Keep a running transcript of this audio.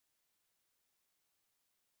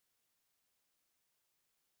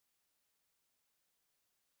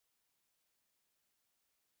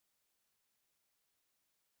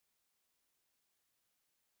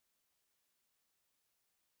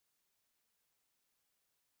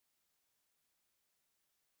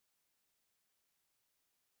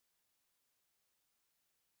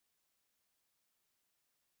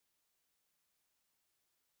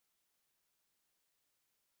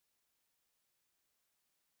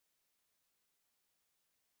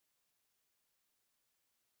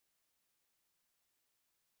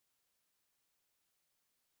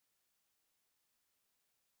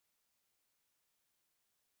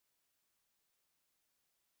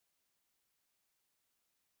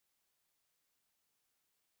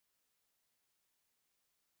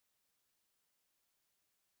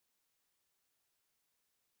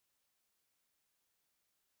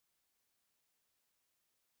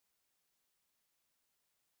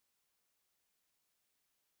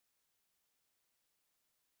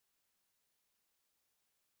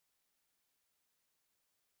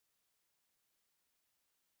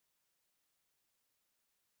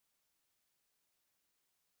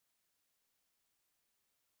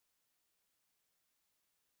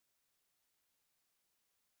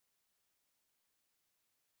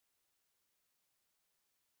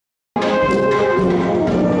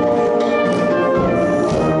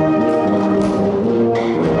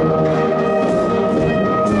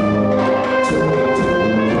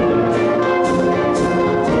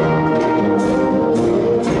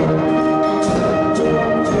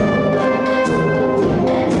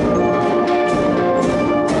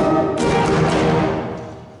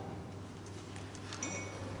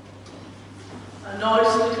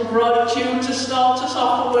tune to start us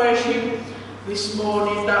off for worship this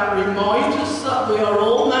morning that reminds us that we are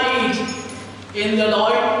all made in the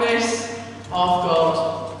likeness of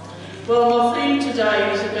God. Well, my theme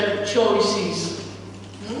today is about choices.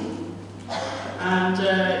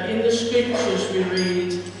 And in the scriptures we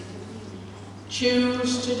read,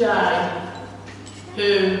 choose today who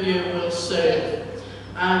you will serve.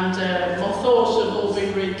 And my thoughts have all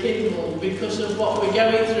been rekindled because of what we're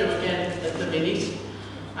going through again at the minute.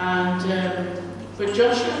 And but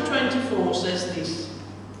Joshua 24 says this: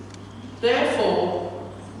 therefore,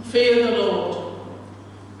 fear the Lord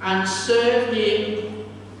and serve him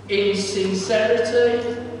in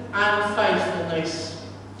sincerity and faithfulness.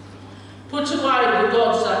 Put away the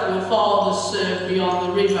gods that your fathers served beyond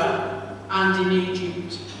the river and in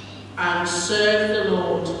Egypt, and serve the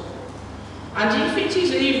Lord. And if it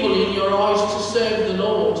is evil in your eyes to serve the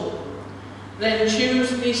Lord, then choose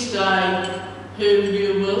this day whom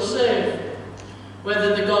you will serve,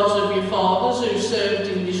 whether the gods of your fathers who served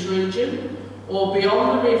in this region, or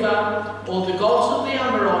beyond the river, or the gods of the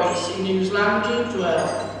Amorites in whose land you dwell.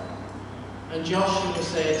 And Joshua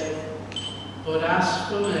said, but as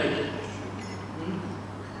for me,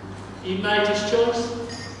 he made his choice.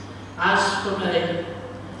 As for me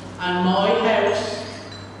and my house,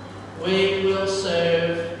 we will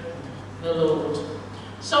serve the Lord.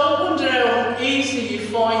 So I wonder how easy you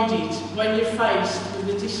find it when you're faced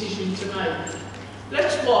with a decision to make.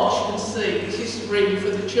 Let's watch and see. This is really for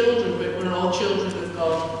the children, but we're all children of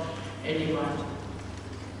God anyway.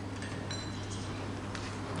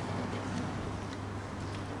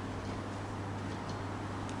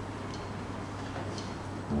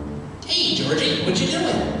 Hey, Georgie, what you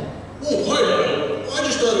doing? Oh, hi, Lyle. I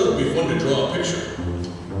just thought it would be fun to draw a picture.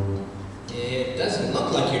 It doesn't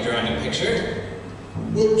look like you're drawing a picture.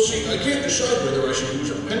 Well, see, I can't decide whether I should use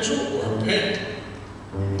a pencil or a pen.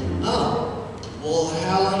 Oh, well,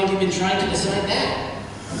 how long have you been trying to decide that?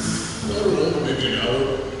 I don't know, maybe an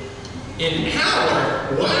hour. An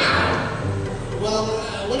hour? Wow! Well,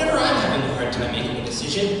 whenever I'm having a hard time making a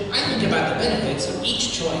decision, I think about the benefits of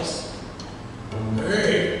each choice.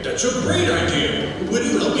 Hey, that's a great idea. Will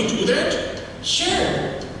you help me do that?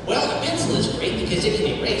 Sure. Well, a pencil is great because it can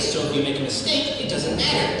erase, so if you make a mistake, it doesn't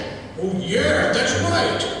matter. Oh, yeah, that's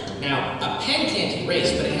right. Now, a pen can't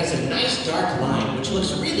erase, but it has a nice dark line, which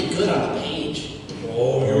looks really good on the page.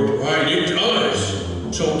 Oh, you're right, it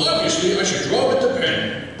does. So obviously I should draw with the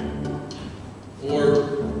pen. Or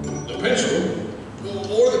the pencil.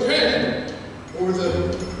 Or the pen. Or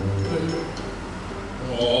the...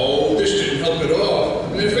 Oh, this didn't help at all.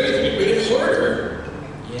 If anything, it made it harder.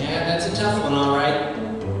 Yeah, that's a tough one, all right.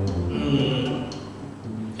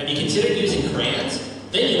 Have you considered using crayons?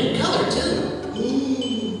 Then you can color, too.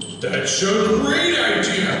 That's a great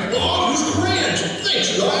idea. I'll use crayons.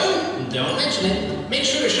 Thanks, Lyle. Don't mention it. Make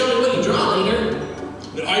sure to show me what you draw later.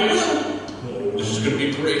 I will. Oh, this is going to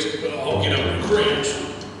be great. I'll get out my crayons.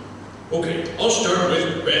 Okay, I'll start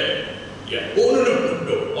with red. Yeah. Oh,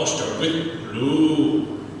 no. I'll start with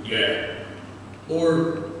blue. Yeah.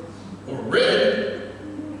 Or red.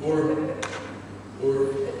 Or...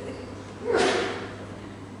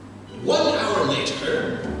 1 hour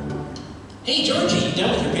later. Hey, Georgie, you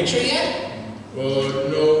done with your picture yet?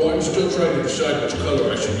 No, I'm still trying to decide which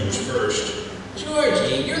color I should use first.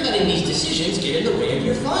 Georgie, you're letting these decisions get in the way of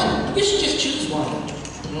your fun. You should just choose one.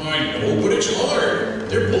 I know, but it's hard.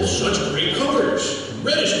 They're both such great colors.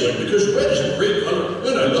 Red is good because red is a great color,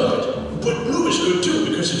 and I love it. But blue is good too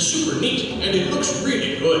because it's super neat, and it looks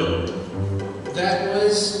really good. That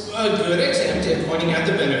was a good attempt at pointing out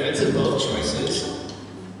the benefits of both choices.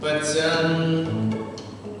 But,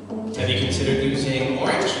 have you considered using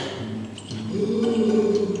orange?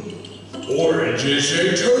 Orange is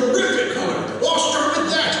a terrific color. I'll start with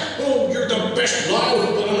that. Oh, you're the best, Lyle.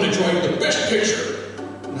 I'm going to draw you the best picture.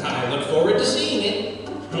 I look forward to seeing it.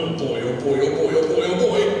 Oh boy. I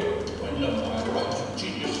love my drawings,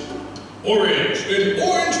 genius. Orange, an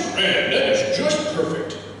orange crayon. That is just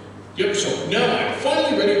perfect. Yep, so now I'm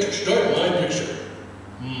finally ready to start my picture.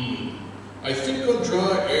 I think I'll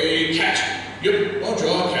draw a cat. Yep, I'll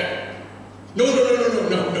draw a cat. No.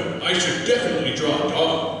 I should definitely draw a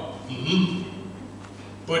dog.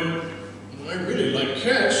 But I really like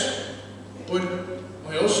cats. But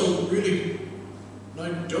I also really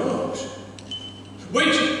like dogs.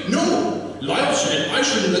 Wait, no! Lyle said I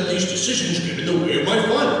shouldn't let these decisions get in the way of my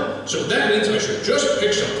fun. So that means I should just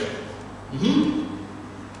pick something.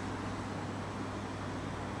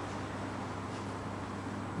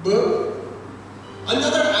 But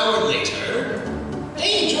another hour later.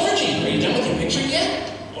 Hey, Georgie, are you done with your picture yet?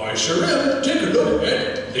 I sure am. Take a look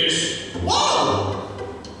at this. Whoa!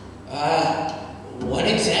 What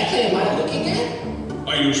exactly am I looking at?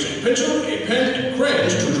 I used a pencil, a pen, and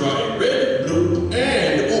crayons to draw a red, blue,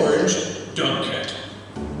 and orange dog cat.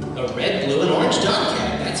 A red, blue, and orange dog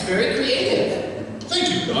cat. That's very creative. Thank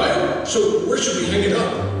you, Kyle. So where should we hang it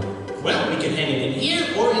up? Well, we can hang it in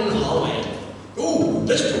here or in the hallway. Oh,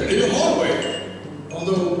 let's put it in the hallway.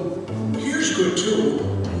 Although, here's good too.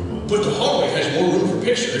 But the hallway has more room for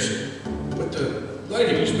pictures. But the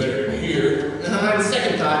lighting is better in here. On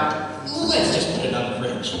second thought, let's just put it on the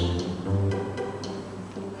fridge.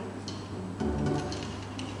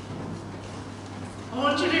 I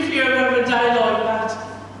wonder if you ever have a day like that,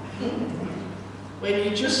 when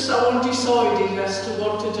you're just so undecided as to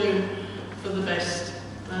what to do for the best.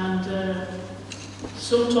 And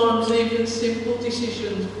sometimes even simple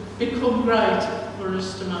decisions become great for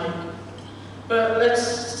us to make. But let's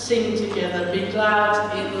sing together, be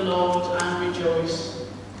glad in the Lord and rejoice.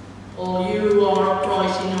 All you who are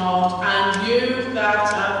upright in heart, and you that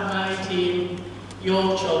have made him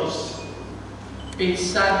your choice. Bid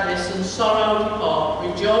sadness and sorrow depart,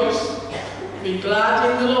 rejoice, be glad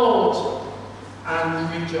in the Lord,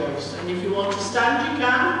 and rejoice. And if you want to stand, you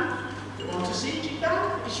can. If you want to sit, you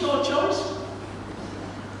can. It's your choice.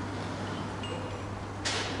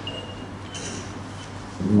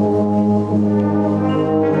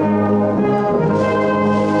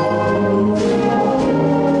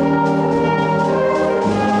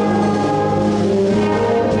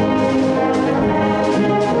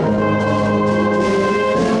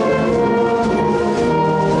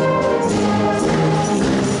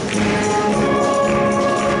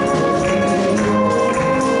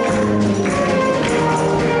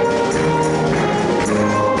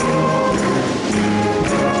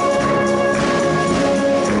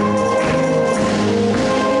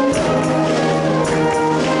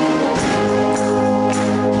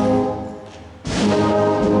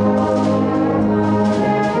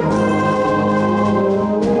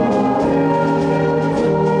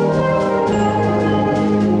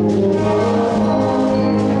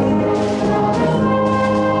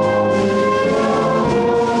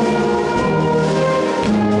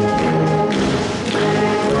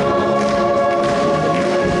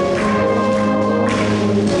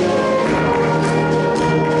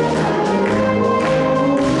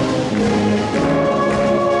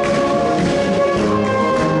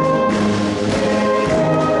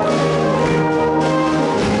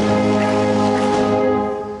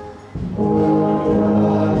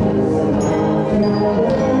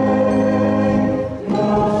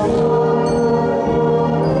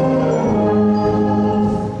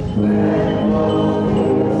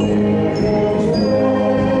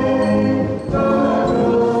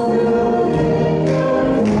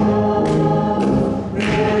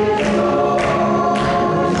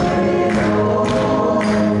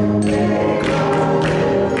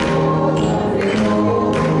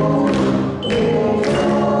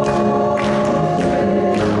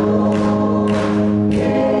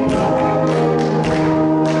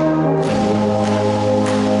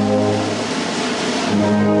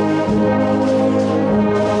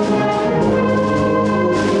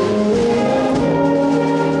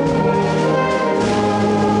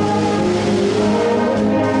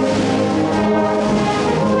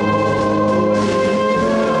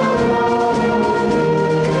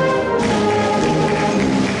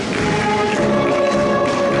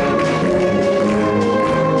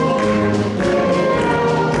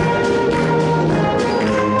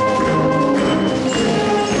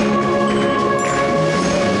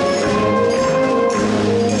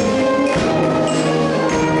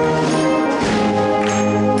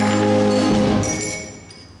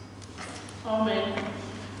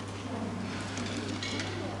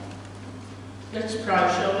 Let's pray,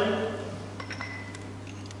 shall we?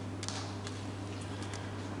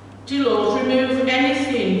 Dear Lord, remove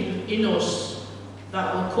anything in us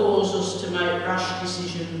that will cause us to make rash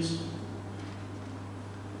decisions.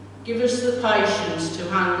 Give us the patience to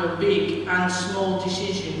handle big and small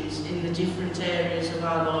decisions in the different areas of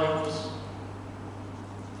our lives.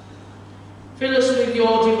 Fill us with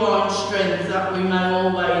your divine strength that we may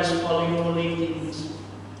always follow your leadings.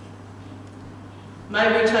 May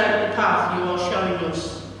we take the path you are showing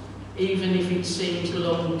us, even if it seems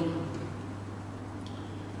long.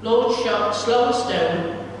 Lord, slow us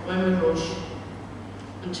down when we rush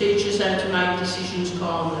and teach us how to make decisions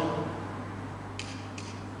calmly.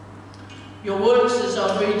 Your word says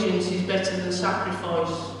obedience is better than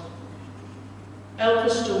sacrifice. Help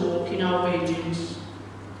us to walk in obedience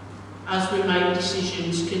as we make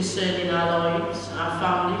decisions concerning our lives, our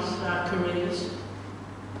families, our careers.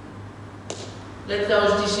 Let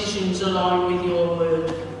those decisions align with your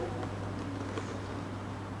word.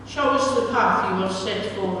 Show us the path you have set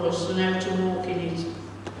for us and how to walk in it.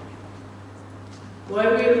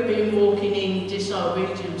 Where we have been walking in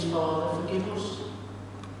disobedience, Father, forgive us.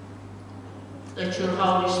 Let your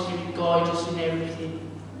Holy Spirit guide us in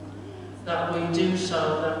everything, that we do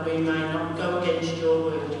so that we may not go against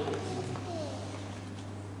your word.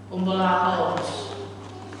 Humble our hearts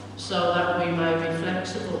so that we may be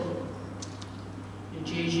flexible. In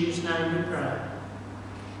Jesus' name we pray.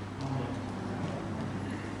 Amen.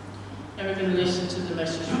 Now we're going to listen to the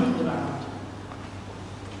message from the band.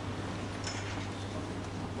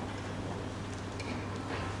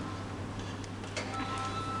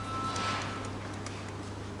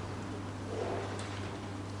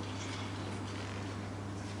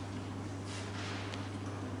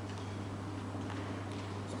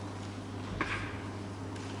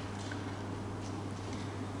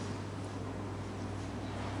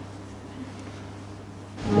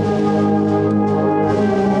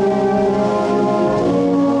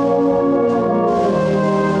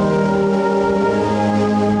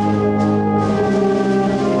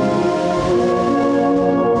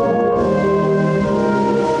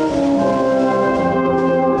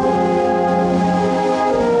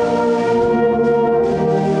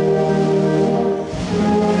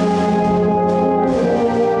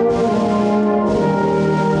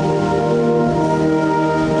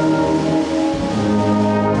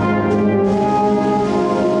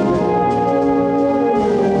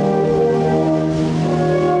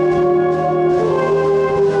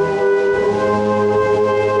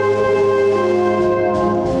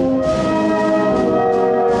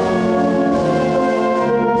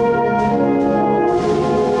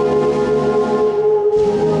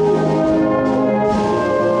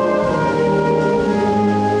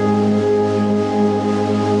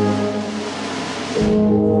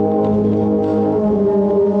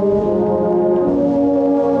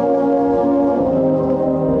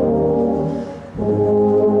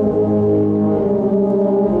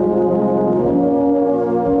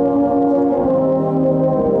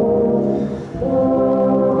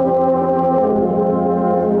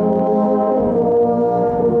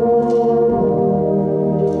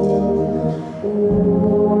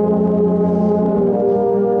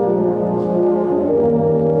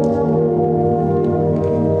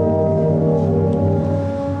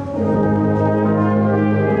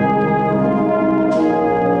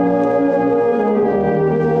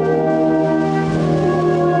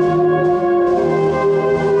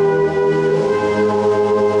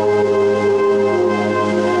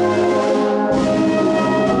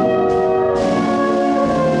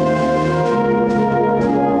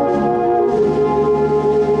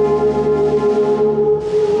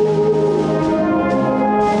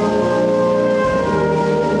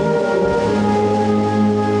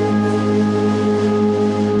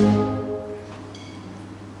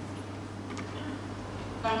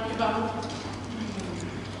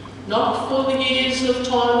 Not for the years of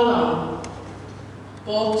time alone,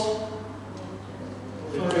 but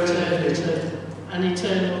for eternity, an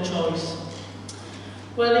eternal choice.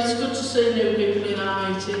 Well, it's good to see new people in our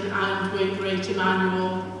meeting, and we greet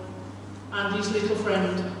Emmanuel and his little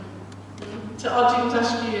friend. I didn't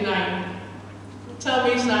ask you your name. Tell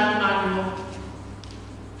me his name, Emmanuel.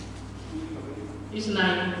 His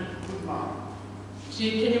name.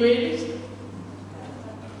 Can you read it?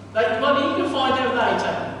 Well, you can find out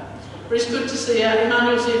later. But it's good to see you.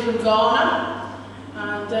 Emmanuel's here from Ghana,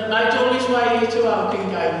 and made all his way here to Oaken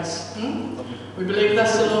Gates. We believe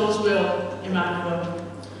that's the Lord's will, Emmanuel.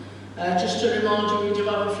 Just to remind you, we do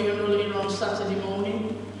have a funeral here on Saturday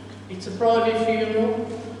morning. It's a private funeral,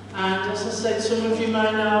 and as I said, some of you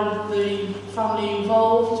may know the family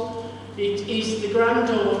involved. It is the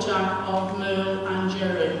granddaughter of Merle and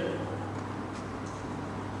Jerry.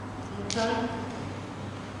 Okay?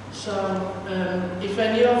 So, if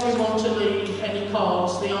any of you want to leave any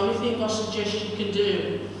cards, the only thing I suggest you can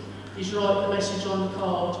do is write the message on the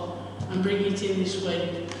card and bring it in this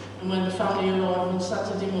week. And when the family arrive on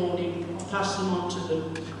Saturday morning, I'll pass them on to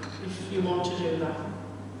them, if you want to do that.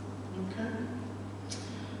 Okay?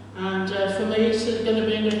 And for me, it's going to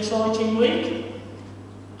be an exciting week.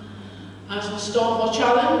 As I start my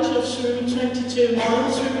challenge of swimming 22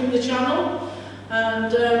 miles, swimming the channel,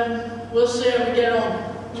 and we'll see how we get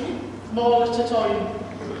on. Mile at a time.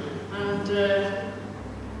 And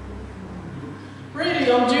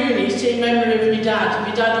really I'm doing it in memory of my dad.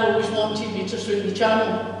 My dad always wanted me to swim the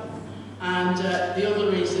channel. And the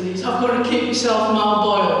other reason is I've got to keep myself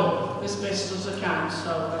mobile as best as I can.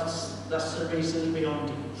 So that's the reason behind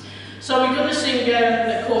it. So we're going to sing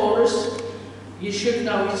the chorus. You should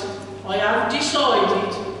know it. I have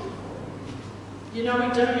decided You know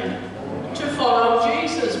it, don't you? To follow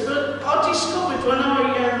Jesus. But I discovered when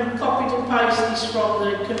I copied and pasted this from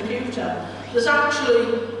the computer, there's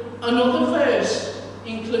actually another verse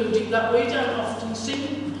included that we don't often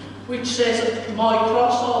see, which says, "My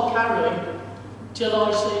cross I'll carry till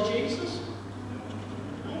I see Jesus."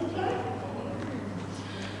 Okay.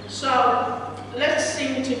 So let's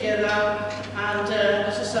sing together, and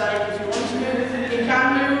as I say, if you want to move, you can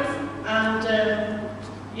move, and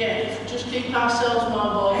yeah, just keep ourselves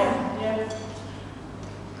mobile. Yeah.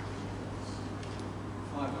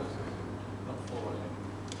 5 or 6, not 4.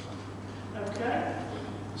 Okay.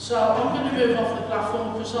 So I'm going to move off the platform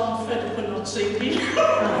because I'm fed up and not singing.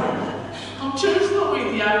 I'm truthful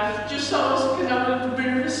with you, just so I can have a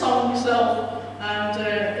bit of a song myself and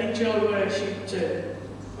enjoy worship too.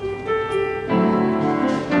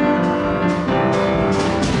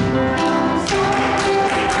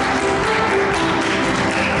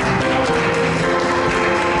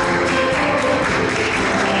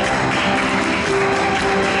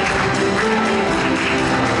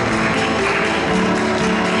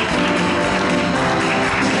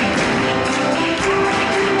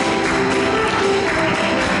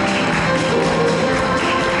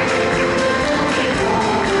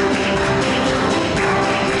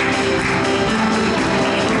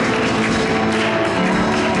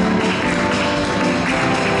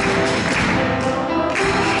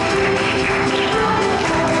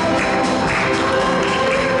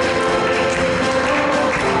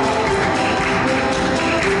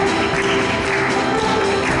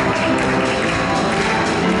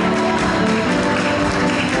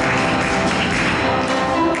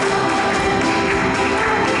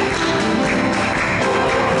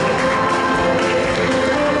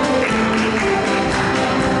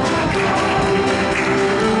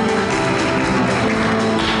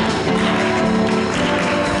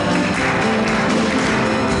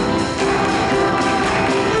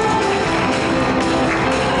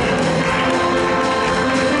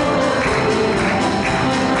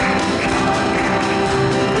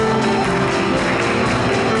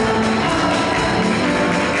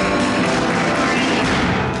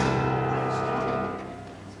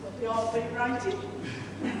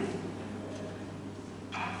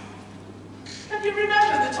 Can you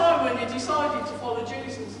remember the time when you decided to follow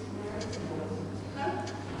Jesus? No?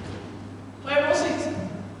 Where was it?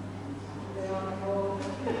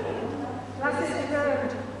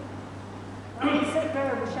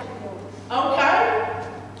 Okay.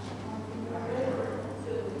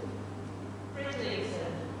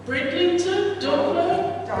 Bridlington, Dublin,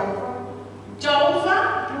 Dover.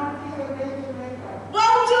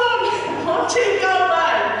 Well done! Montego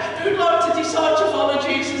Bay. Who'd like to decide to follow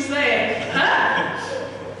Jesus there? Huh?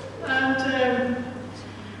 And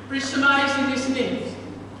it's amazing, isn't it?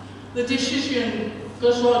 The decision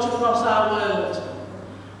goes right across our world,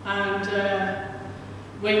 and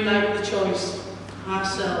we make the choice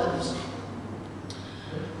ourselves.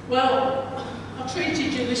 Well, I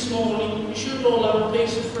treated you this morning. You should all have a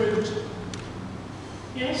piece of fruit.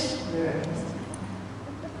 Yes? Yeah.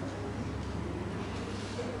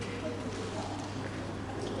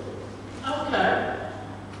 Okay.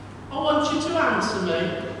 I want you to answer me.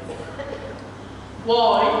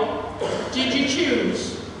 Why did you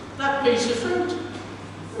choose that piece of fruit?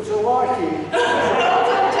 Because I like it. Well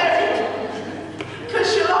done, Derek.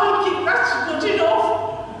 Because you like it, that's good enough.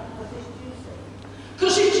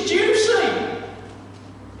 Because it's juicy.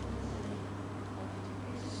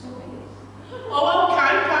 Oh,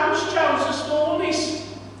 okay, Pam's chose the smallest.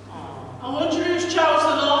 I wonder who's chose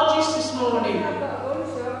the largest this morning.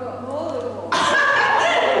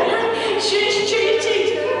 She's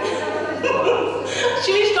cheated.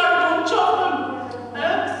 She's got a bunch of them.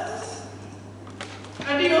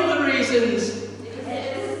 Any other reasons?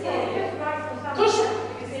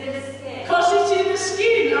 Because it's in the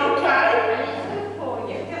skin, okay?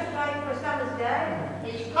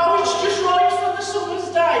 Oh, it's just right for the summer's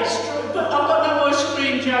day. But I've got no ice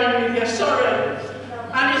cream, Jane, with you, sorry.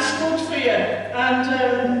 And it's good for you. And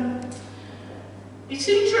it's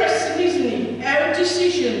interesting, isn't it? Our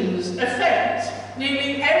decisions affect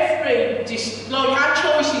nearly every, like our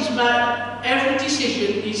choices, but every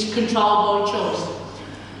decision is controlled by choice.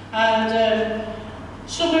 And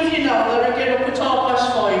some of you know that I get up at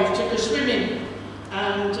 5:30 to go swimming.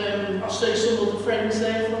 And I see some other friends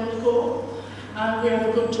there from the court. And we have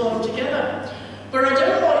a good time together. But I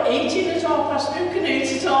don't like eating at 5:30. Who can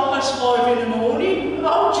eat at 5:30 in the morning?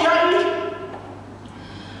 Oh, Jane!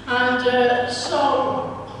 And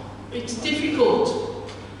so it's difficult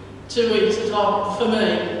to eat for me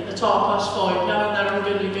at 5:30, knowing that I'm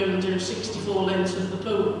going to go and do 64 lengths of the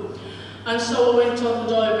pool. And so I went on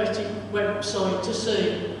the diabetic website to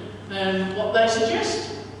see what they suggest.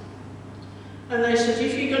 And they said,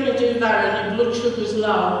 if you're going to do that and your blood sugar's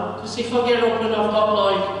low, because if I get up and I've got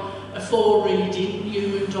like a 4 reading,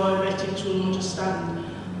 you and diabetics will understand,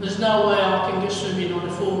 there's no way I can go swimming on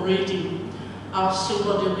a 4 reading.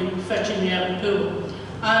 Somebody will be fetching me out of the pool.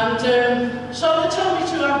 And so they told me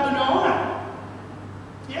to have banana.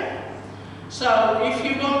 Yeah? So if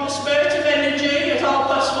you want the spurt of energy at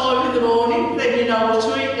 5:30 in the morning, then you know what to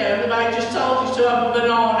eat now. The mate just told you to have a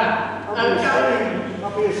banana.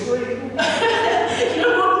 I'll be asleep. You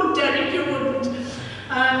wouldn't, Derek, you wouldn't.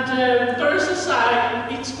 And but as I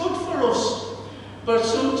say, it's good for us. But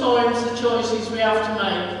sometimes the choices we have to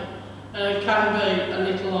make can be a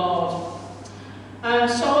little hard.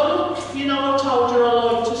 And so I looked, you know, I told you I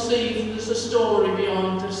like to see if there's a story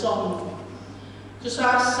behind the song. Because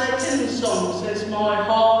our second song says, my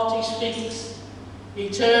heart is fixed,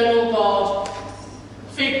 eternal God,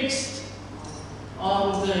 fixed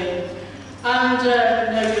on thee. And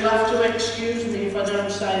now you'll have to excuse me if I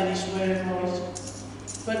don't say this word right.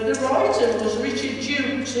 But the writer was Richard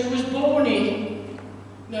Jukes, who was born in,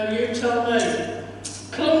 now you tell me,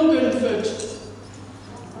 Clungenford.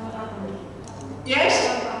 Yes?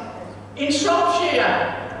 In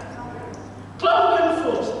Shropshire.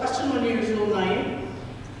 Clungenford, that's an unusual name.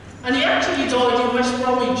 And he actually died in West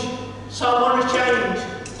Bromwich, so what a change.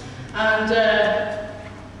 And,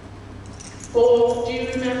 or do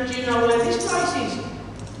you know where this place is?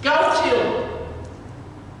 Goat Hill.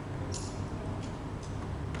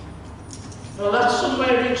 Well, that's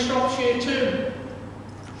somewhere in Shropshire too.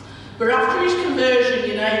 But after his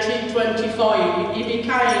conversion in 1825, he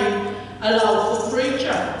became a local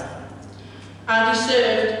preacher. And he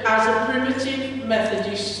served as a primitive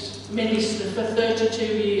Methodist minister for 32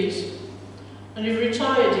 years. And he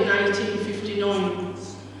retired in 1859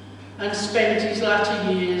 and spent his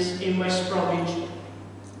latter years in West Bromwich.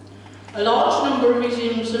 A large number of his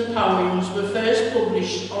hymns and poems were first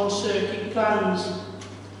published on circuit plans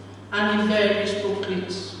and in various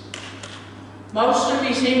booklets. Most of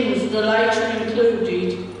his hymns were later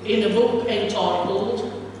included in a book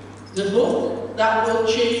entitled The Book That Will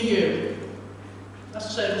Cheer You. That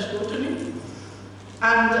sounds good, doesn't it?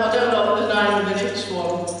 And I don't know the name of the next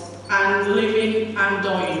one, and Living and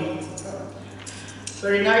Dying.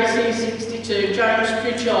 But in 1862, James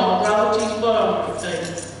Pritchard wrote his biography,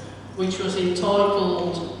 which was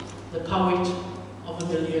entitled The Poet of a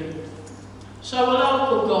Million. So a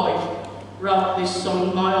local guy wrote this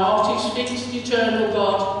song, my heart is fixed, eternal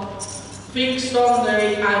God, fixed on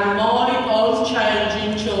thee, and my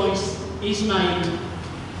unchanging choice is made.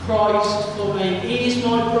 Christ for me, he is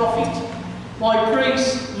my prophet, my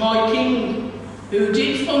priest, my king, who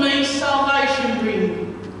did for me salvation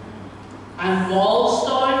bring. And whilst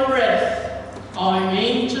I breath, I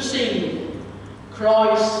mean to sing,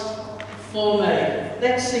 Christ for me.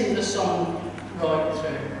 Let's sing the song right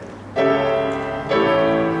through.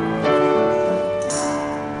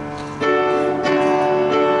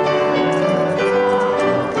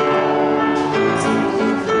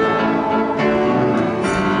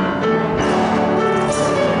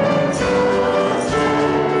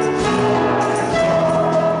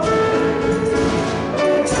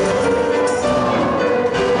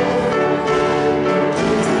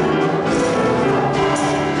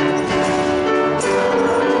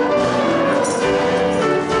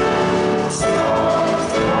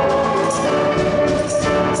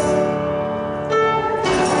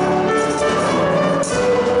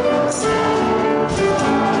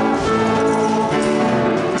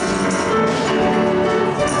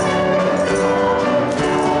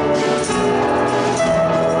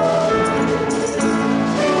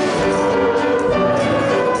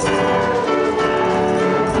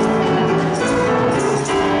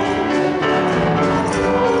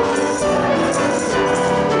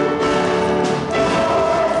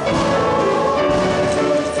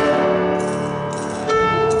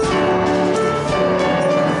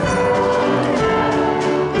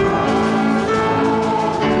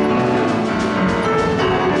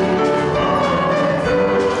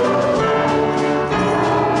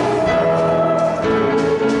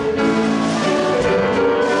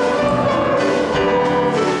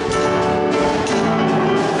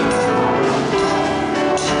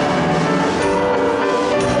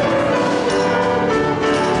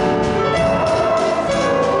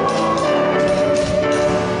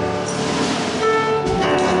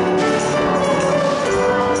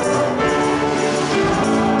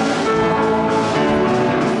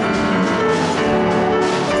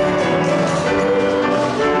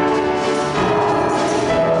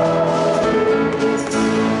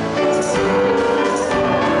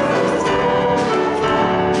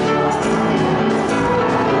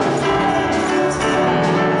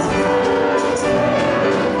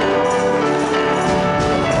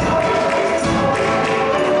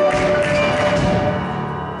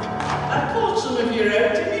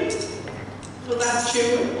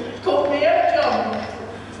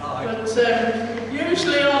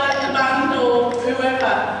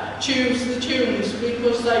 choose the tunes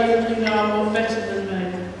because they usually know more better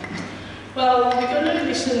than me. Well, we're going to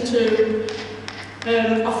listen to,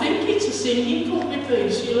 I think it's a singing company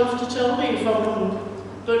piece, you'll have to tell me if I'm wrong,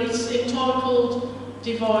 but it's entitled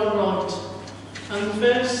Divine Right. And the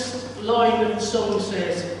first line of the song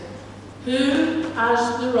says, "Who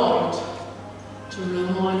has the right to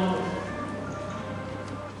rule my life?"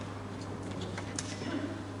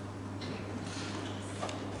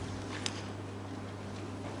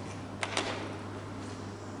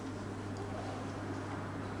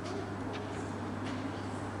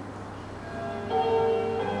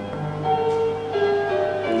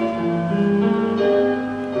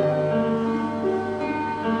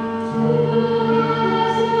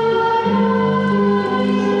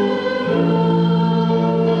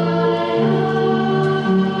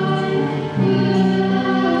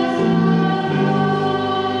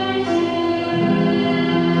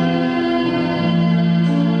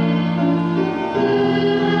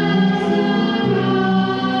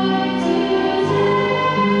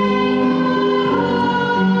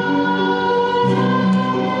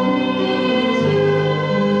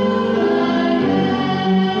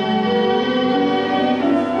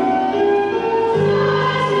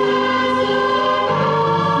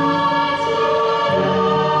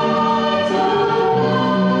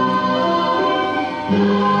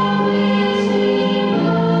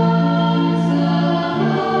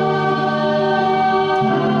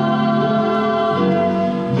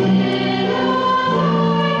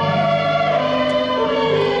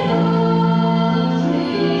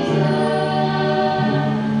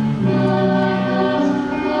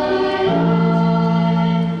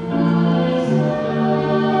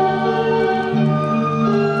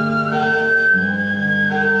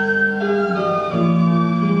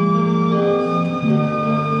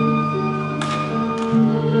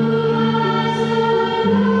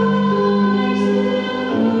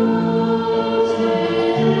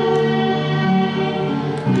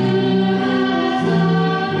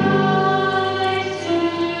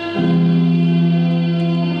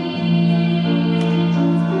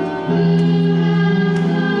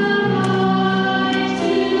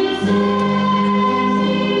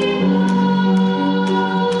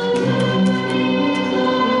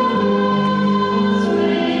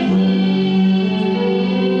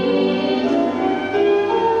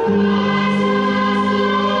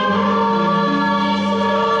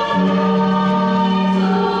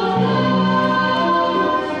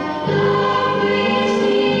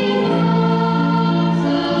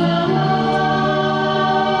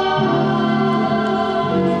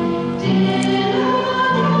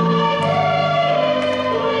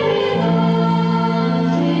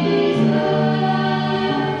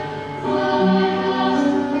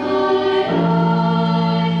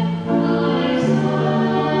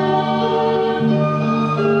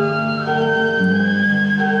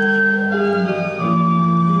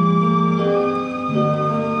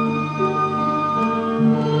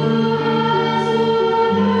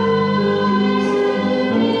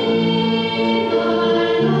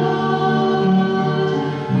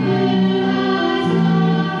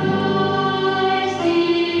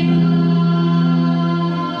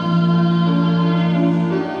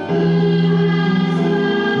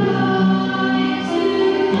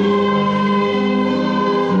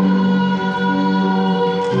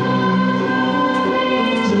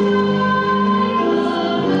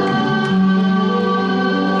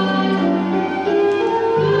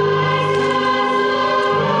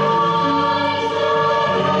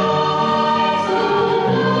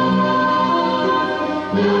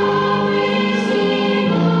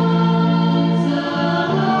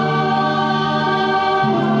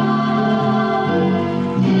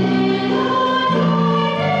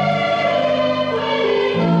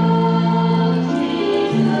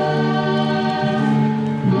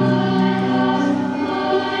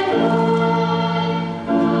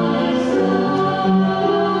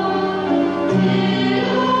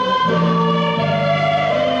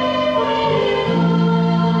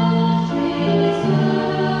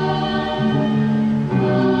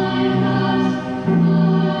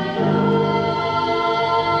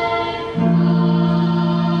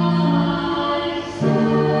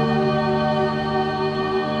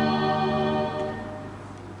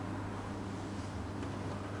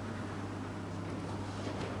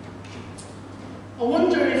 I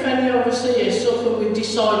wonder if any of us here suffer with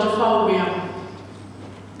decidophobia.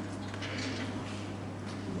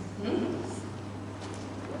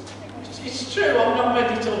 It's true, I'm not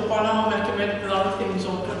made it up, I know I make a lot of things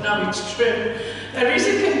up, but no, it's true. There is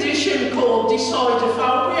a condition called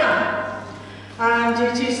decidophobia, and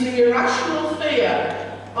it is the irrational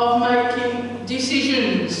fear of making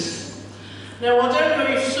decisions. Now, I don't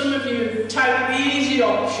know if some of you take the easy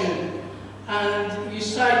option and you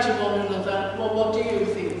say to one another, well, what do you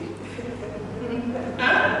think?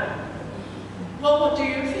 Huh? Well, what do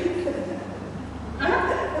you think?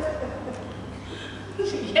 Huh?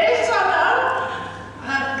 Yes, I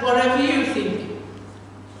know. Whatever you think.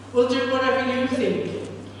 We'll do whatever you think.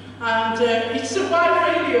 And it's a way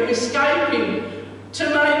really of escaping to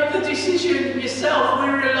make the decision yourself. We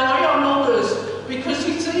rely on others because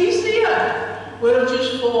it's easier. We'll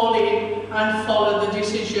just fall in and follow the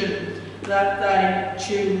decision that they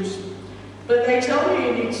choose. But they tell me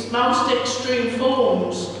in its most extreme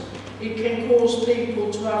forms, it can cause people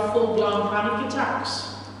to have full-blown panic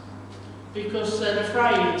attacks because they're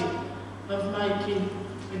afraid of making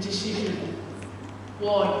a decision.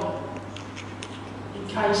 Why? In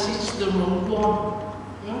case it's the wrong one.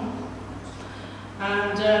 Yeah?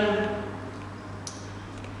 And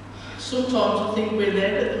sometimes I think we're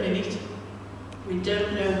there at the minute. We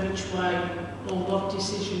don't know which way or what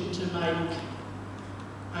decision to make.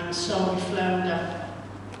 And so we flounder.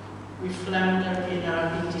 We flounder in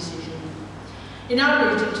our indecision. In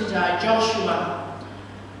our reading today, Joshua,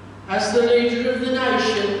 as the leader of the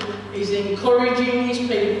nation, is encouraging his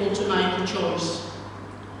people to make a choice.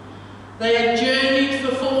 They had journeyed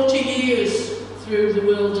for 40 years through the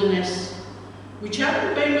wilderness, which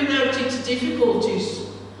hadn't been without its difficulties,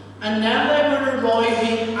 and now they were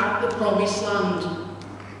arriving at the promised land.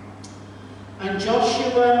 And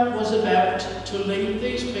Joshua was about to lead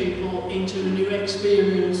these people into a new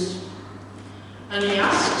experience. And he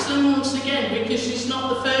asks them once again, because it's not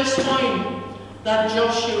the first time that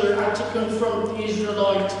Joshua had to confront the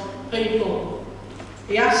Israelite people.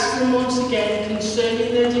 He asks them once again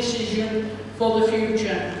concerning their decision for the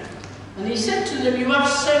future. And he said to them, you have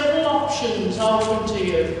several options open to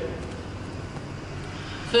you.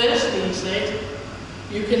 Firstly, he said,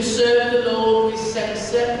 you can serve the Lord with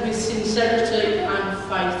sincerity and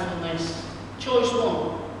faithfulness. Choice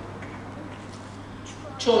 1.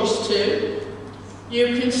 Choice 2.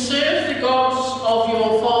 You can serve the gods of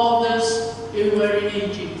your fathers who were in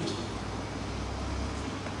Egypt.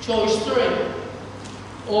 Choice 3.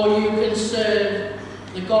 Or you can serve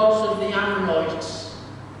the gods of the Amorites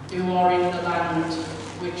who are in the land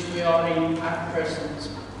which we are in at present.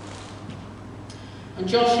 And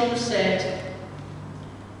Joshua said,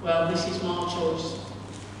 well, this is my choice.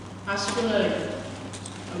 As for me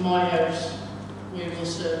and my house, we will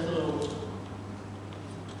serve the Lord.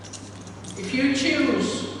 If you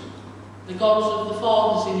choose the gods of the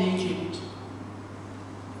fathers in Egypt,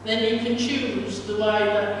 then you can choose the way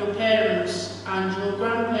that your parents and your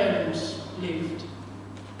grandparents lived.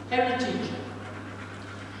 Heritage.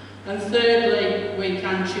 And thirdly, we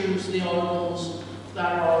can choose the idols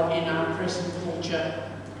that are in our present culture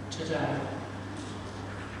today.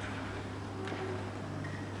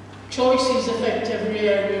 Choices affect every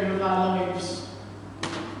area of our lives.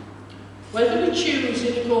 Whether we choose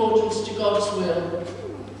in accordance to God's will,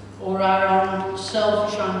 or our own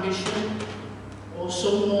selfish ambition, or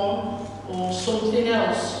someone, or something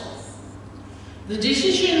else, the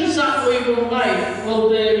decisions that we will make will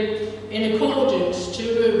be in accordance to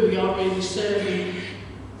who we are really serving.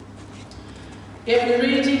 Yet the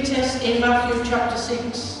reading text in Matthew chapter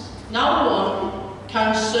 6, no one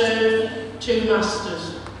can serve two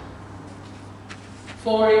masters,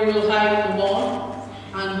 for he will hate the one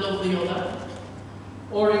and love the other,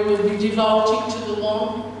 or he will be devoted to the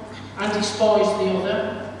one and despise the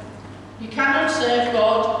other. You cannot serve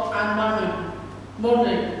God and mammon,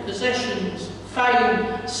 money, possessions,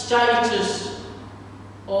 fame, status,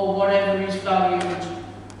 or whatever is valued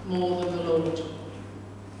more than the Lord.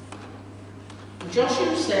 And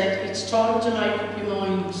Joshua said, it's time to make up your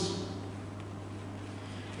minds.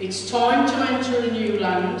 It's time to enter a new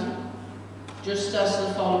land, just as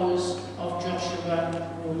the followers of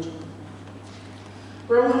Joshua would.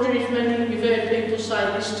 But I wonder if many of you have heard people say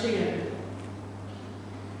this to you.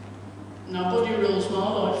 Nobody rules my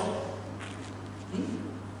life.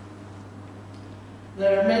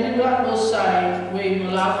 There are many that will say we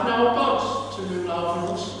will have no gods to rule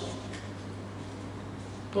over us.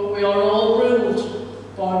 But we are all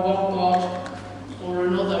ruled by one God or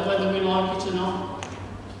another, whether we like it or not.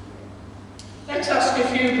 Let's ask a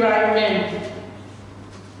few great men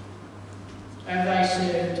how they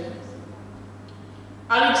served.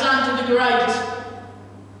 Alexander the Great.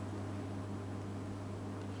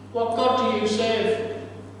 What God do you serve?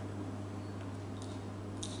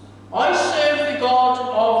 I serve the God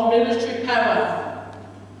of military power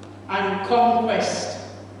and conquest,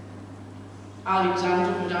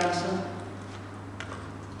 Alexander would answer.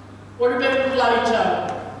 What about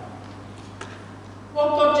Plato?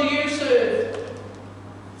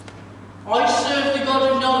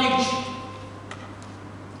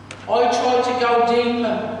 go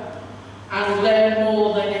deeper and learn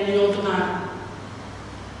more than any other man.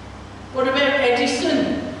 What about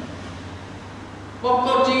Edison? What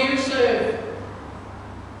God do you serve?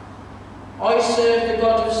 I serve the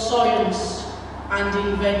God of science and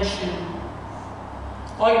invention.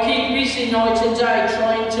 I keep busy night and day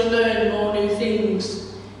trying to learn more new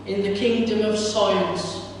things in the kingdom of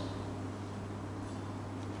science.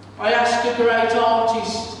 I ask a great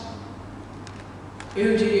artist,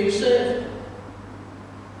 who do you serve?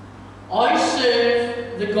 I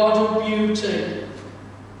serve the God of beauty.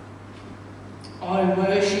 I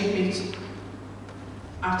worship it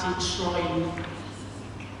at its shrine.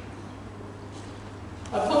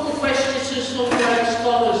 I put the question to some great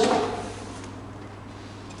scholars.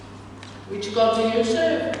 Which God do you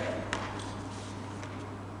serve?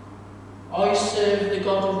 I serve the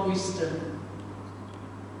God of wisdom.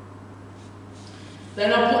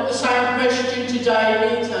 Then I put the same question to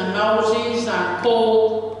David and Moses and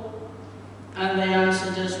Paul, and they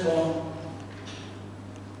answered as one.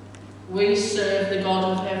 We serve the God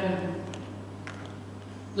of heaven,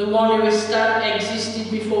 the one who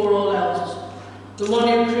existed before all else, the one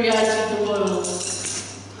who created the world,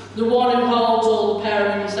 the one who holds all the power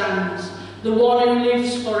in his hands, the one who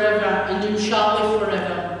lives forever and who shall live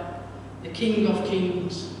forever, the King of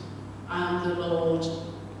kings and the Lord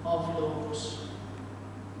of lords.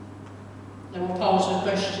 Now we'll pose a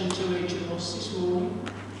question to each of us this morning.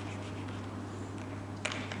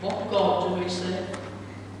 What God do we serve?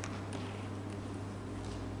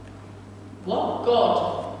 What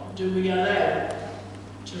God do we allow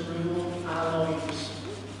to rule our lives?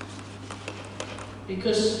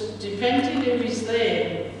 Because depending who is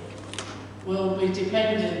there will be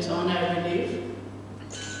dependent on how we live,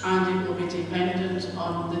 and it will be dependent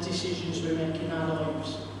on the decisions we make in our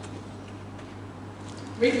lives.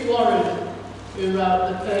 Rick Warren, who wrote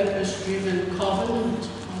The Purpose-Driven Covenant,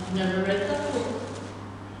 I've never read that book.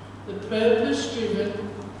 The Purpose-Driven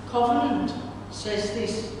Covenant says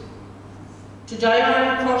this: today I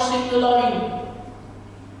am crossing the line.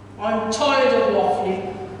 I'm tired of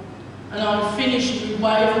waffling, and I'm finished with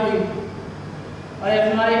wavering. I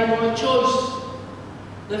have made my choice.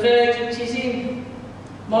 The verdict is in.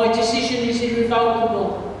 My decision is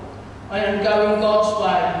irrevocable. I am going God's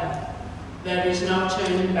way. There is no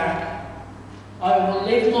turning back. I will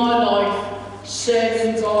live my life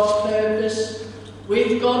serving God's purpose,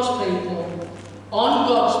 with God's people, on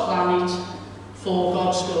God's planet, for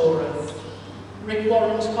God's glory. Rick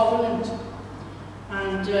Warren's Covenant.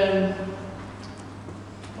 And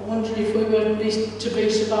I wondered if we were to be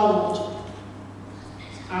so bold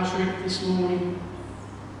as Rick this morning.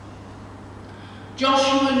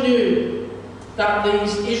 Joshua knew that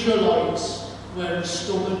these Israelites were a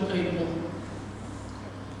stubborn people,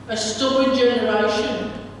 a stubborn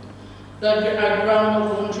generation that had grown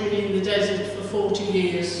up wandering in the desert for 40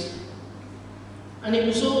 years. And it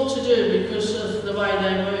was all to do because of the way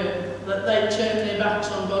they were, that they'd turned their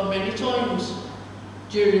backs on God many times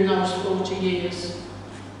during those 40 years,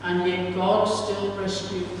 and yet God still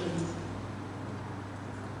rescued them.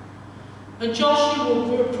 And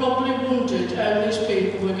Joshua probably wondered how these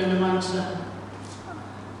people were going to answer,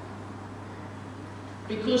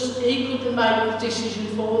 because he couldn't make the decision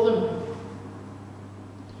for them.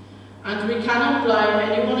 And we cannot blame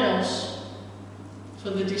anyone else for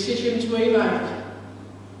the decisions we make,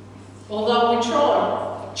 although we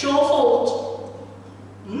try. It's your fault.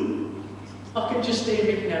 I can just hear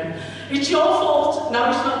it now. It's your fault. No,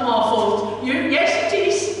 it's not my fault. Yes, it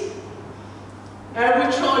is. We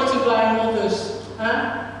try to blame others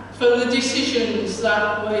for the decisions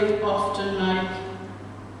that we often make.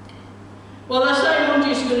 Well, they say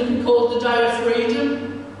Monday is going to be called the Day of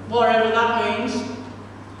Freedom, whatever that means.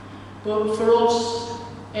 But for us,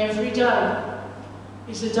 every day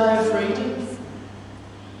is a day of freedom.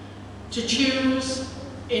 To choose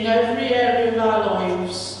in every area of our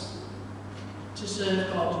lives to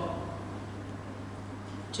serve God,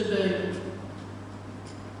 to be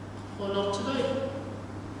or not to be,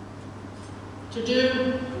 to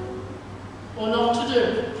do or not to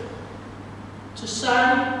do, to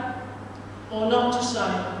say or not to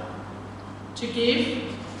say, to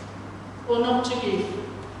give or not to give,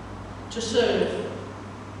 to serve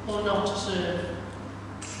or not to serve.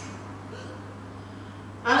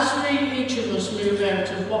 As each of us move out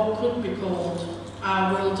of what could be called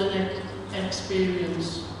our wilderness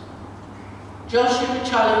experience, Joshua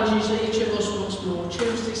challenges each of us once more: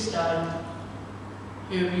 choose this day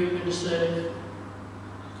who you're going to serve.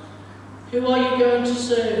 Who are you going to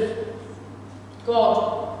serve?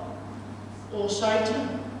 God or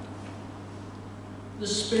Satan? The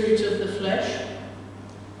spirit of the flesh?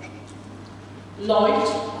 light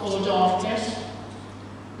or darkness,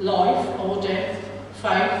 life or death,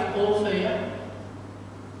 faith or fear,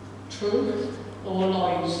 truth or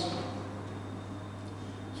lies.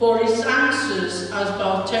 For its answers as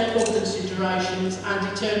both temporal considerations and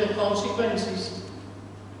eternal consequences.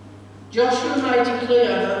 Joshua made it clear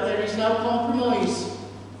that there is no compromise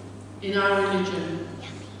in our religion.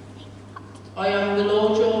 I am the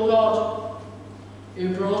Lord your God,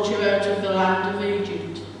 who brought you out of the land of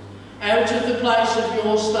Egypt, out of the place of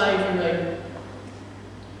your slavery.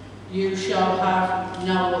 You shall have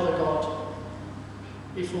no other God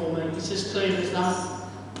before me. It's as clear as that.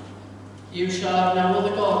 You shall have no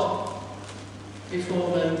other God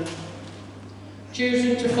before me.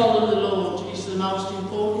 Choosing to follow the Lord is the most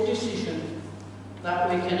important decision that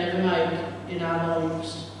we can ever make in our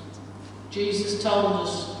lives. Jesus told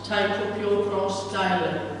us, take up your cross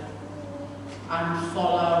daily and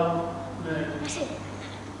follow me.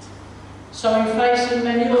 So in facing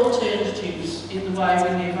many alternatives in the way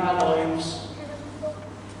we live our lives,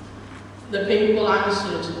 the people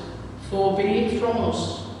answered, "For be it from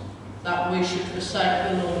us that we should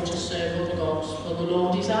forsake the Lord to serve other gods, for the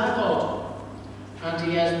Lord is our God, and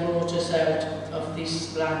he has brought us out of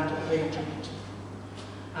this land of Egypt."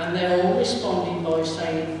 And they all responded by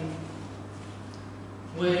saying,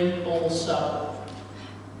 "We also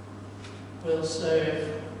will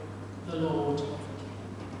serve the Lord."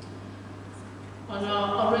 And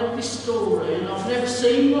I read this story and I've never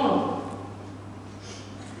seen one.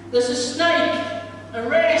 There's a snake, a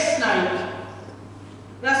rare snake,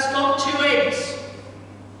 that's got two heads.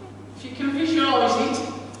 If you can visualise it,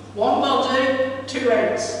 one body, two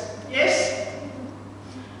heads. Yes?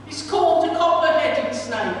 It's called the copper-headed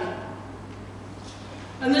snake.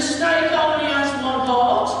 And the snake only has one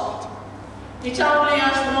heart. It only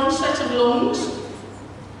has one set of lungs.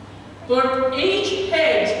 But each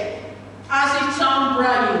head has its own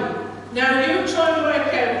brain. Now you try and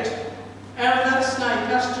work out how that snake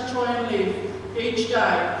has to try and live each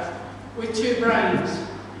day with two brains.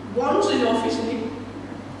 One's enough, isn't it?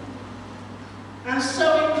 And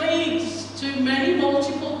so it leads to many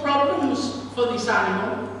multiple problems for this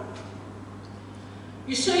animal.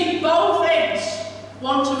 You see, both heads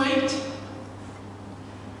want to eat.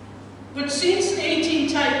 But since eating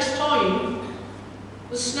takes time,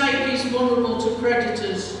 the snake is vulnerable to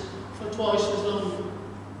predators for twice as long.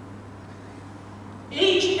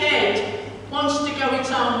 Each head wants to go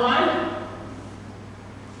its own way.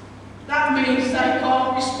 That means they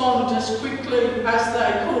can't respond as quickly as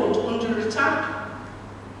they could under attack.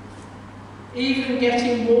 Even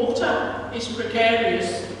getting water is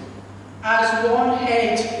precarious, as one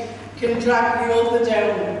head can drag the other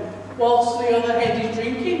down whilst the other head is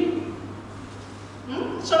drinking.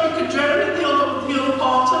 So it could drown the other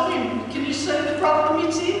part of him. Can you see the problem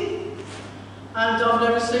it's in? And I've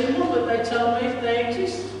never seen one, but they tell me they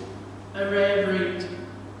exist. A rare breed.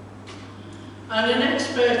 And an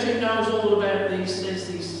expert who knows all about these says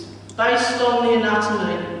this: based on the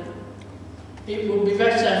anatomy, it would be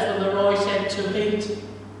better for the right head to eat.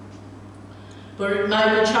 But it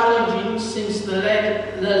may be challenging since the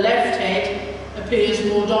left head appears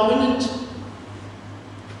more dominant.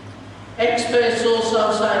 Experts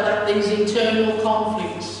also say that these internal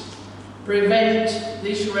conflicts prevent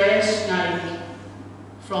this rare snake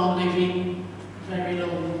from living very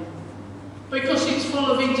long. Because it's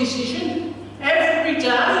full of indecision. Every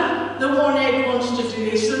day, the one head wants to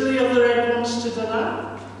do this and the other head wants to do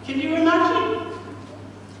that. Can you imagine?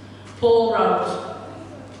 Paul wrote,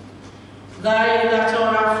 "They that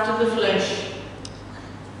are after the flesh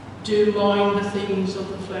do mind the things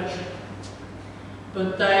of the flesh,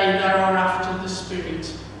 but they that are after the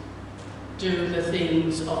Spirit do the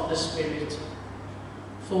things of the Spirit.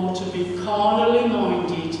 For to be carnally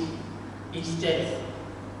minded is death,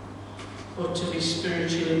 but to be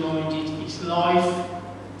spiritually minded is life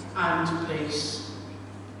and peace."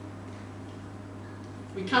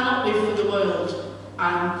 We cannot live for the world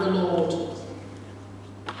and the Lord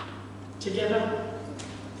together.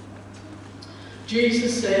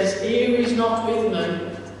 Jesus says, "He who is not with me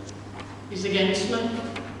is against me,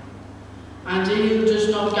 and he who does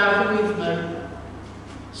not gather with me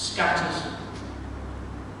scatters."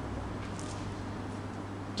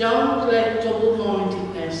 Don't let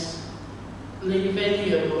double-mindedness leave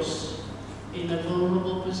any of us in a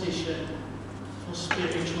vulnerable position for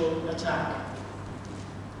spiritual attack.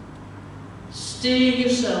 Steer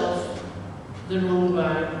yourself the wrong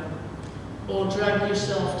way or drag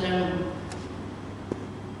yourself down.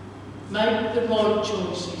 Make the right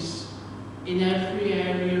choices in every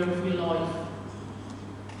area of your life.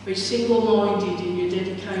 Be single-minded in your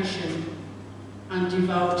dedication and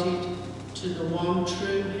devoted to the one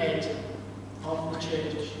true head of the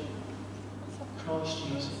church, Christ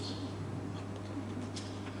Jesus.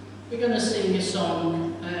 We're going to sing a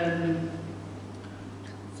song.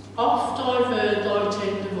 Oft I've heard thy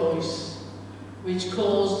tender voice, which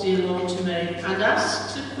calls, dear Lord, to me, and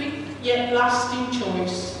asks a quick yet lasting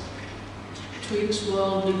choice twixt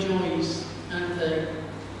worldly joys and thee.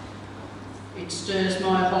 It stirs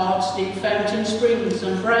my heart's deep fountain springs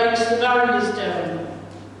and breaks the barriers down.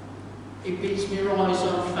 It bids me rise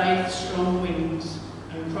on faith's strong wings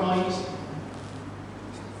and cries,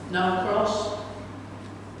 no cross,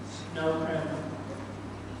 no crown.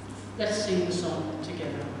 Let's sing the song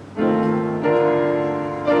together.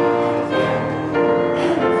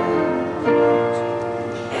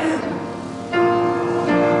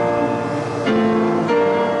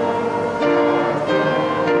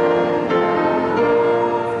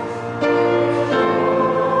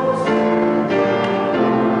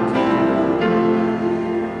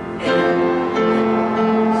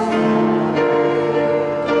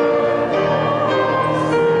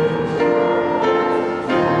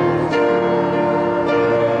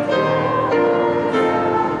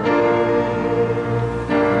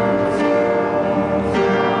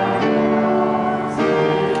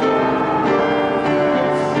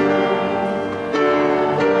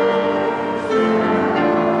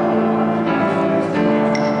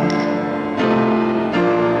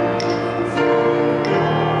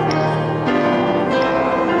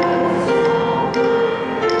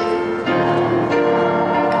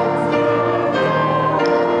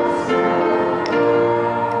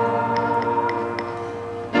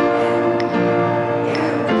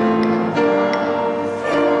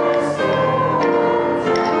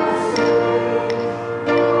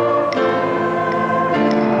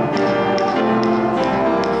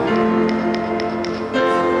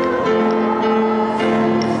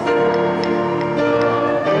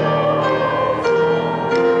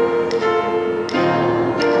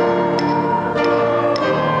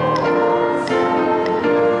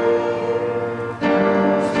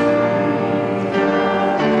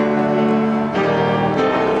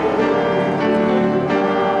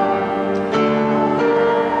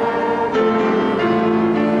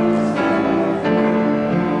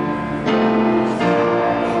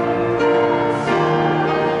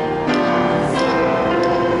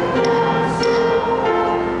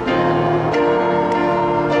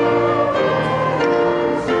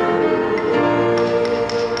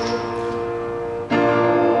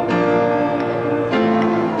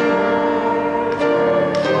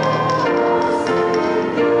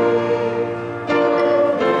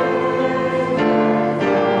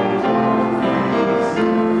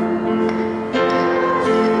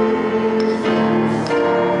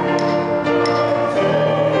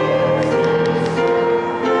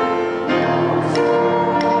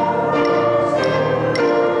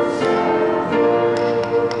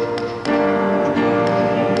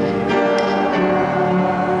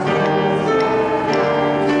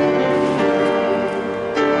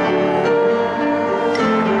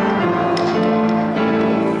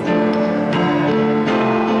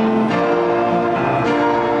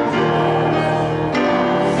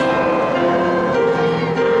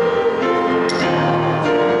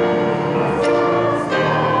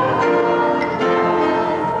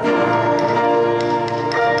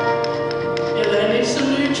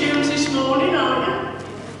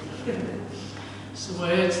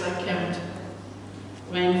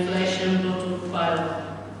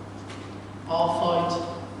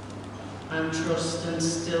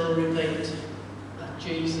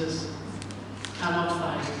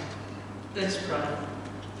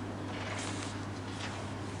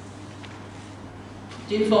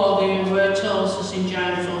 Dear Father, your word tells us in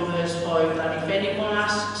James 1 verse 5 that if anyone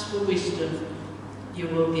asks for wisdom, you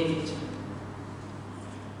will give it.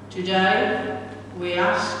 Today, we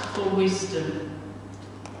ask for wisdom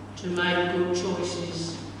to make good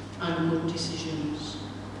choices and good decisions.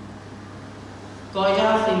 Guide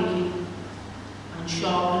our thinking and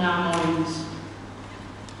sharpen our minds.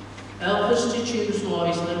 Help us to choose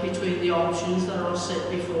wisely between the options that are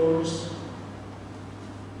set before us.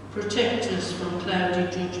 Protect us from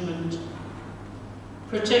cloudy judgment.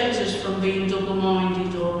 Protect us from being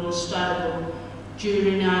double-minded or unstable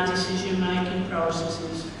during our decision-making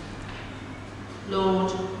processes.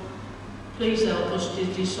 Lord, please help us to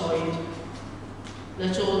decide.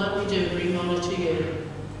 Let all that we do bring honour to you.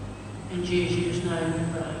 In Jesus' name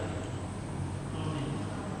we pray. Amen.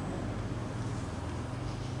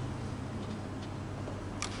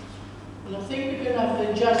 And I think we're going to have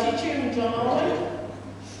the jazzy tunes on, are we?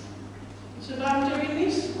 So I'm doing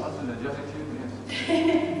this? I was in the jazzy tune, yes.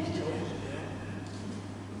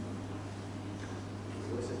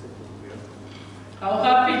 Oh,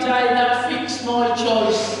 happy day that fixed my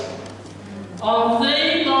choice. On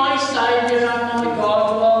thee, my Saviour and my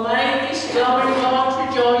God, will make this glowing heart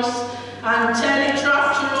rejoice, and tell it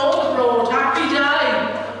rapture all abroad. Happy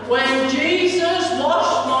day, when Jesus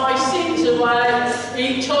washed my sins away.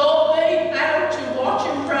 He taught me how to watch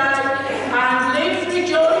and pray, and live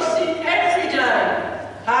rejoicing every day.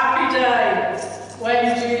 Happy day,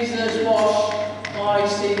 when Jesus washed my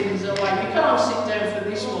sins away. You can't sit down for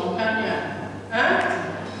this one, can you? Huh?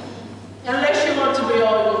 Unless you want to be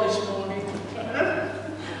idle this morning.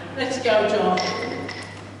 Let's go, John.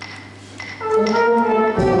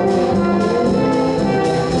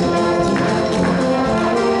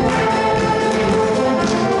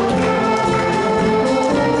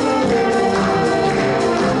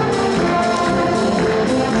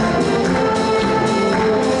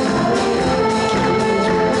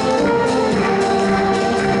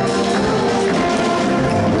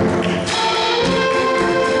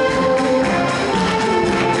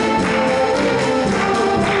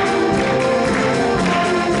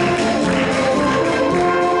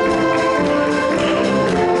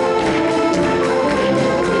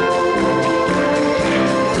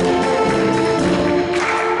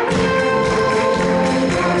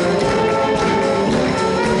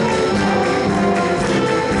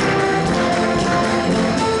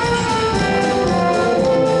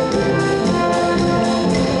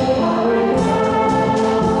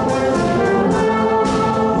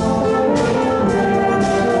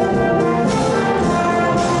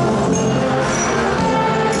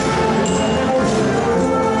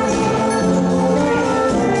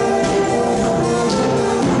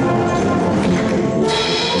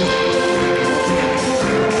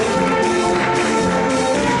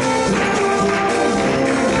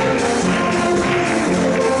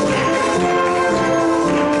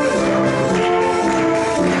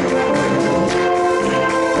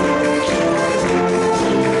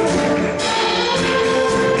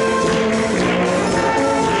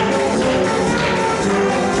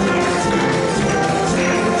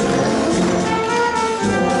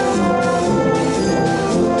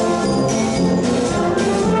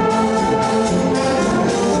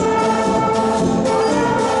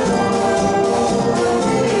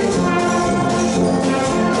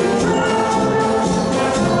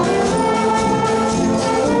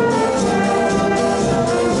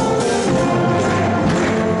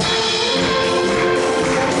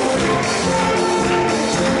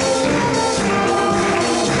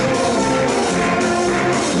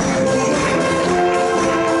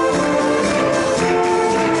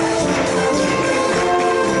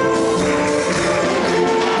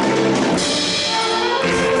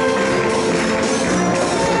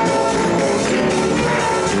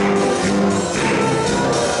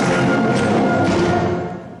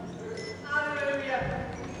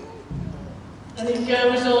 And it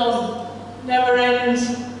goes on, never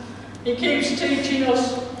ends. He keeps teaching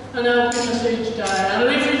us and helping us each day. And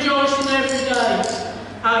live rejoicing every day,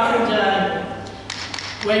 happy day,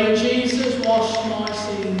 when Jesus washed my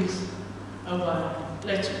sins away.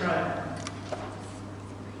 Let's pray.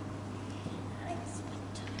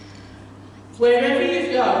 Wherever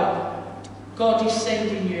you go, God is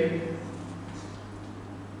sending you.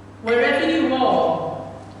 Wherever you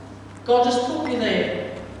are, God has put you there.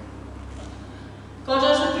 God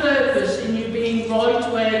has a purpose in you being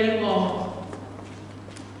right where you are.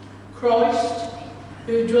 Christ,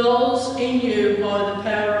 who dwells in you by the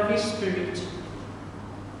power of his Spirit,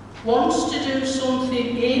 wants to do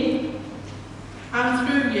something in and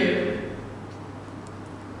through you.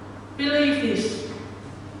 Believe this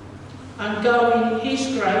and go in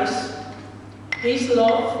his grace, his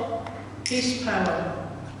love, his power.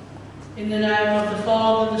 In the name of the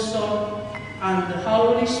Father, the Son, and the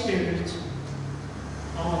Holy Spirit.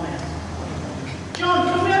 Amen. John,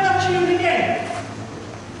 can we have that tune again?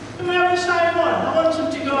 Can we have the same one? I want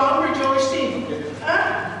them to go on rejoicing.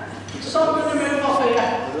 Huh? Song of the